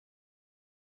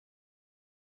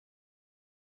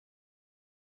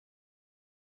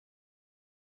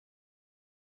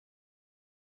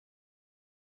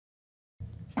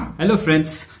Hello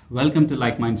friends, welcome to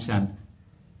Like Minds channel.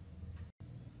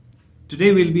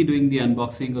 Today we'll be doing the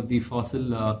unboxing of the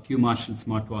Fossil Q Marshall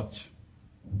smartwatch.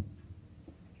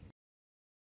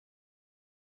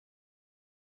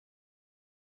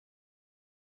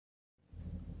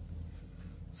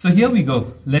 So here we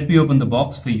go. Let me open the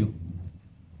box for you.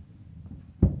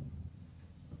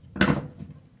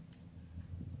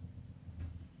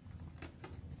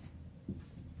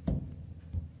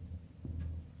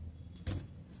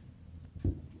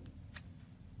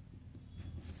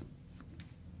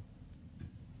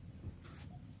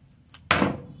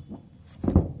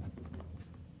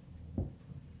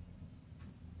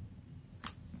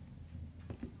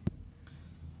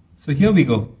 So here we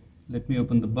go. Let me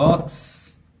open the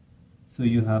box. So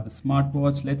you have a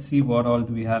smartwatch. Let's see what all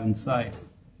do we have inside.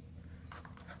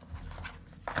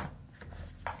 So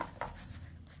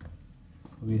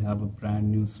we have a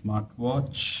brand new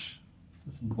smartwatch.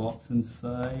 This box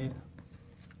inside.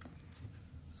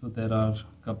 So there are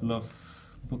a couple of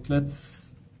booklets.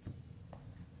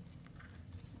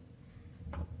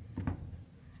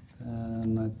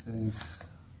 And I think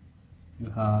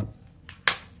you have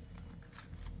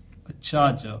a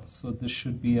charger. So this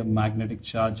should be a magnetic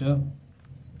charger,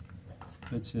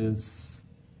 which is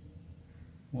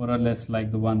more or less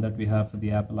like the one that we have for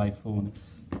the Apple iPhones.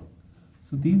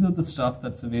 So these are the stuff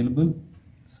that's available.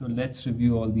 So let's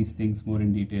review all these things more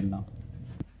in detail now.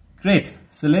 Great.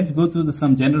 So let's go through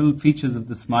some general features of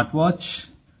the smartwatch.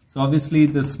 So obviously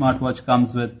the smartwatch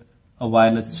comes with a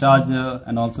wireless charger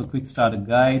and also quick starter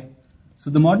guide. So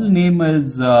the model name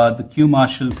is the Q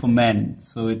Marshall for men.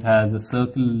 So it has a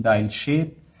circle dial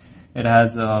shape. It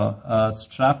has a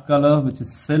strap color, which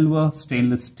is silver,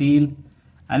 stainless steel,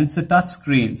 and it's a touch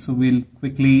screen. So we'll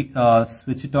quickly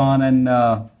switch it on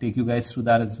and take you guys through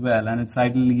that as well. And it's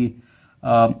ideally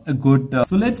a good.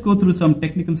 So let's go through some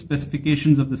technical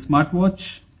specifications of the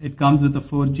smartwatch. It comes with a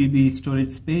 4 GB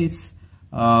storage space.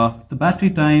 The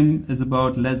battery time is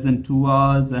about less than 2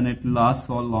 hours, and it lasts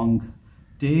all long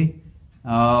day.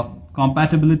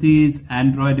 Compatibility is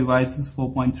Android devices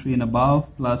 4.3 and above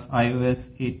plus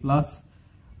iOS 8 plus.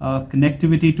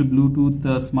 Connectivity to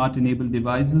Bluetooth smart enabled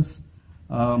devices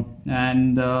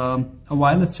and a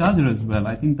wireless charger as well.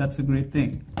 I think that's a great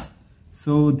thing.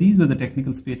 So these were the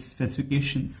technical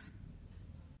specifications.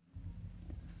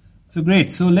 So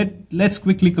great. So let's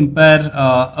quickly compare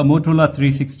a Motorola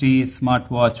 360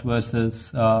 smartwatch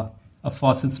versus a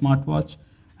Fossil smartwatch.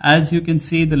 As you can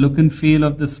see, the look and feel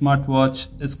of the smartwatch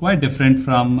is quite different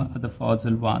from the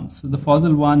Fossil one. So the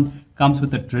Fossil one comes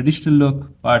with a traditional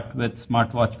look, but with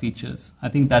smartwatch features. I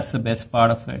think that's the best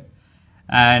part of it.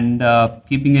 And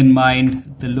keeping in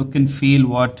mind the look and feel,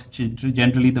 what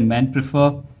generally the men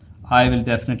prefer, I will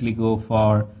definitely go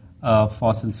for a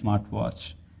Fossil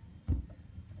smartwatch.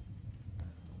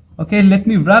 Okay, let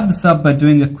me wrap this up by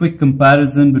doing a quick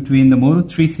comparison between the Moto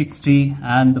 360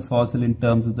 and the Fossil in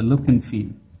terms of the look and feel.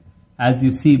 As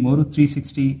you see, Moto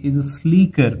 360 is a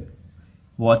sleeker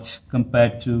watch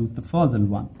compared to the Fossil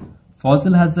one.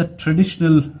 Fossil has the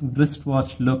traditional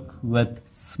wristwatch look with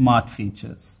smart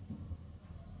features.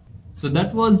 So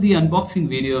that was the unboxing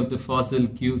video of the Fossil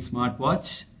Q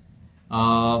smartwatch.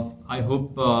 I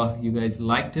hope you guys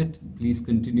liked it. Please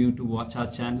continue to watch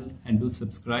our channel and do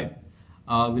subscribe.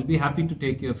 We'll be happy to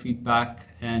take your feedback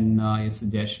and your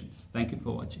suggestions. Thank you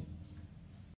for watching.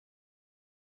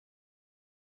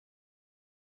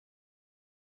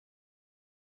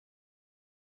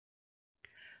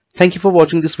 Thank you for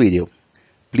watching this video.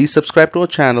 Please subscribe to our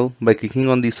channel by clicking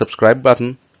on the subscribe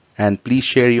button, and please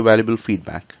share your valuable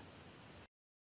feedback.